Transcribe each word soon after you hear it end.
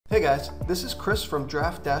Hey guys, this is Chris from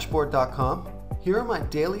DraftDashboard.com. Here are my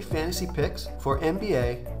daily fantasy picks for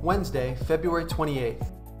NBA Wednesday, February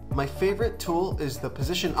 28th. My favorite tool is the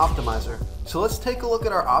Position Optimizer, so let's take a look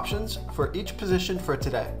at our options for each position for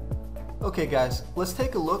today. Okay guys, let's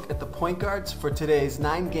take a look at the point guards for today's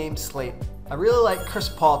 9-game slate. I really like Chris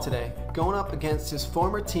Paul today, going up against his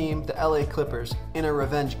former team, the LA Clippers, in a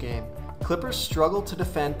revenge game. Clippers struggle to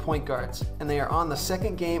defend point guards, and they are on the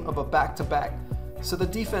second game of a back-to-back, so the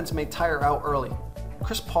defense may tire out early.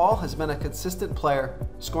 Chris Paul has been a consistent player,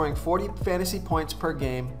 scoring 40 fantasy points per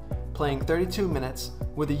game, playing 32 minutes,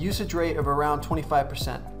 with a usage rate of around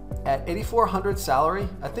 25%. At $8,400 salary,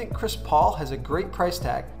 I think Chris Paul has a great price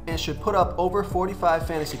tag and should put up over 45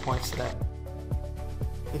 fantasy points today.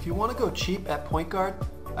 If you want to go cheap at point guard,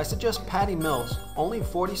 I suggest Patty Mills, only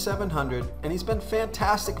 $4,700, and he's been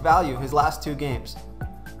fantastic value his last 2 games.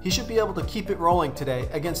 He should be able to keep it rolling today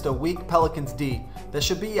against a weak Pelicans D that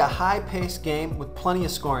should be a high-paced game with plenty of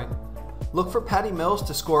scoring. Look for Patty Mills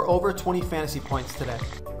to score over 20 fantasy points today.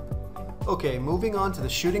 Okay, moving on to the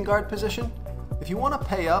shooting guard position. If you want to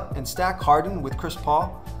pay up and stack Harden with Chris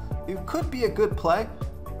Paul, it could be a good play,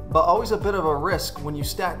 but always a bit of a risk when you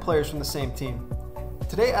stack players from the same team.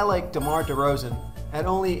 Today I like DeMar DeRozan. At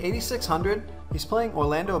only $8,600, he's playing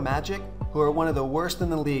Orlando Magic, who are one of the worst in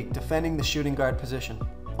the league defending the shooting guard position.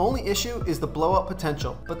 Only issue is the blow-up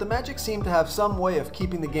potential, but the Magic seem to have some way of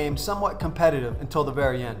keeping the game somewhat competitive until the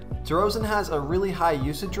very end. DeRozan has a really high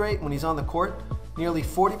usage rate when he's on the court, nearly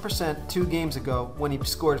 40% 2 games ago when he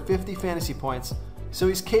scored 50 fantasy points, so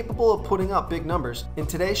he's capable of putting up big numbers, and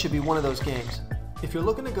today should be one of those games. If you're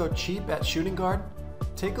looking to go cheap at shooting guard,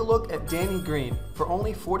 take a look at Danny Green for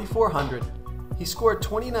only $4,400. He scored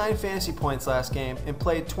 29 fantasy points last game and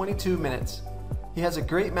played 22 minutes. He has a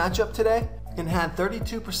great matchup today and had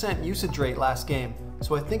 32% usage rate last game,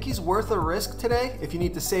 so I think he's worth a risk today if you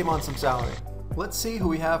need to save on some salary. Let's see who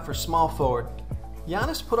we have for small forward.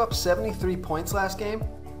 Giannis put up 73 points last game,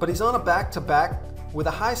 but he's on a back-to-back. With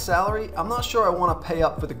a high salary, I'm not sure I want to pay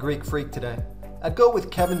up for the Greek Freak today. I'd go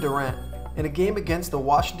with Kevin Durant. In a game against the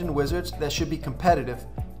Washington Wizards that should be competitive,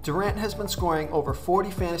 Durant has been scoring over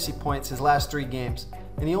 40 fantasy points his last 3 games,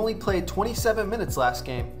 and he only played 27 minutes last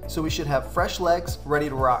game, so he should have fresh legs ready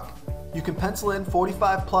to rock. You can pencil in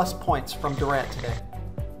 45 plus points from Durant today.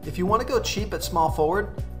 If you want to go cheap at small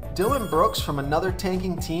forward, Dillon Brooks from another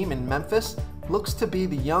tanking team in Memphis looks to be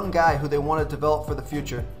the young guy who they want to develop for the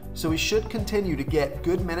future, so he should continue to get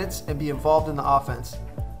good minutes and be involved in the offense.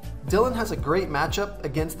 Dillon has a great matchup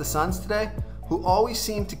against the Suns today, who always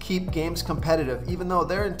seem to keep games competitive even though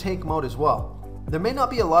they're in tank mode as well. There may not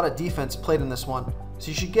be a lot of defense played in this one, so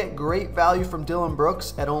you should get great value from Dillon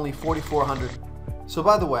Brooks at only $4,400. So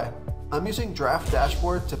by the way, I'm using Draft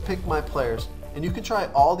Dashboard to pick my players, and you can try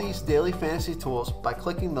all these daily fantasy tools by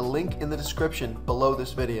clicking the link in the description below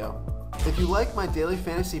this video. If you like my daily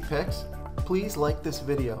fantasy picks, please like this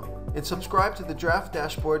video and subscribe to the Draft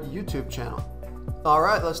Dashboard YouTube channel.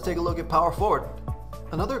 Alright, let's take a look at power forward.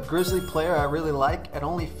 Another Grizzly player I really like at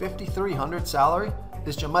only $5,300 salary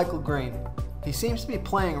is JaMychal Green. He seems to be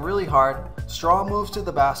playing really hard, strong moves to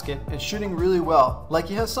the basket, and shooting really well, like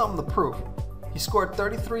he has something to prove. He scored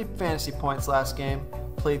 33 fantasy points last game,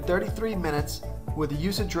 played 33 minutes with a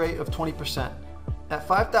usage rate of 20%. At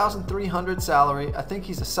 $5,300 salary, I think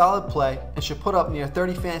he's a solid play and should put up near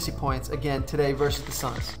 30 fantasy points again today versus the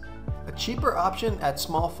Suns. A cheaper option at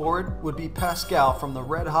small forward would be Pascal from the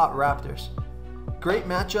Red Hot Raptors. Great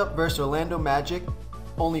matchup versus Orlando Magic,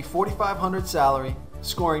 only $4,500 salary,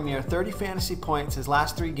 scoring near 30 fantasy points his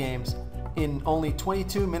last 3 games. In only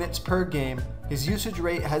 22 minutes per game, his usage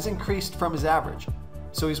rate has increased from his average,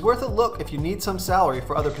 so he's worth a look if you need some salary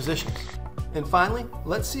for other positions. And finally,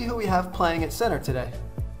 let's see who we have playing at center today.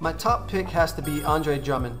 My top pick has to be Andre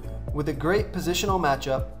Drummond. With a great positional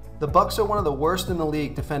matchup, the Bucks are one of the worst in the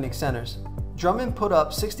league defending centers. Drummond put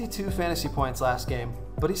up 62 fantasy points last game,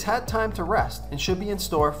 but he's had time to rest and should be in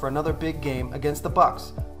store for another big game against the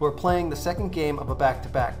Bucks, who are playing the second game of a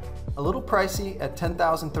back-to-back. A little pricey at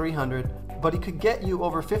 $10,300, but he could get you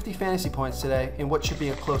over 50 fantasy points today in what should be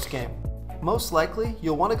a close game. Most likely,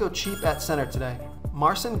 you'll want to go cheap at center today.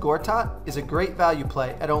 Marcin Gortat is a great value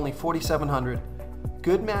play at only $4,700.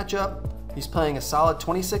 Good matchup, he's playing a solid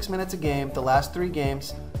 26 minutes a game the last 3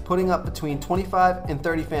 games, putting up between 25 and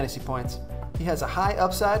 30 fantasy points. He has a high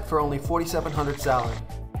upside for only $4,700 salary.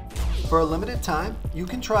 For a limited time, you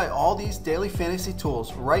can try all these daily fantasy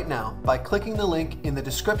tools right now by clicking the link in the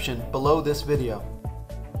description below this video.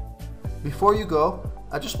 Before you go,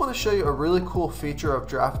 I just want to show you a really cool feature of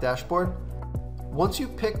Draft Dashboard. Once you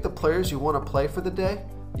pick the players you want to play for the day,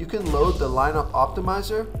 You can load the lineup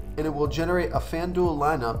optimizer and it will generate a FanDuel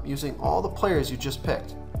lineup using all the players you just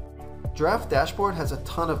picked. Draft Dashboard has a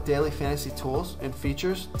ton of daily fantasy tools and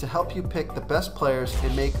features to help you pick the best players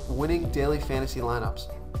and make winning daily fantasy lineups.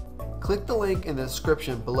 Click the link in the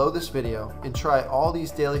description below this video and try all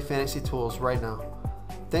these daily fantasy tools right now.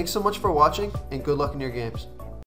 Thanks so much for watching and good luck in your games.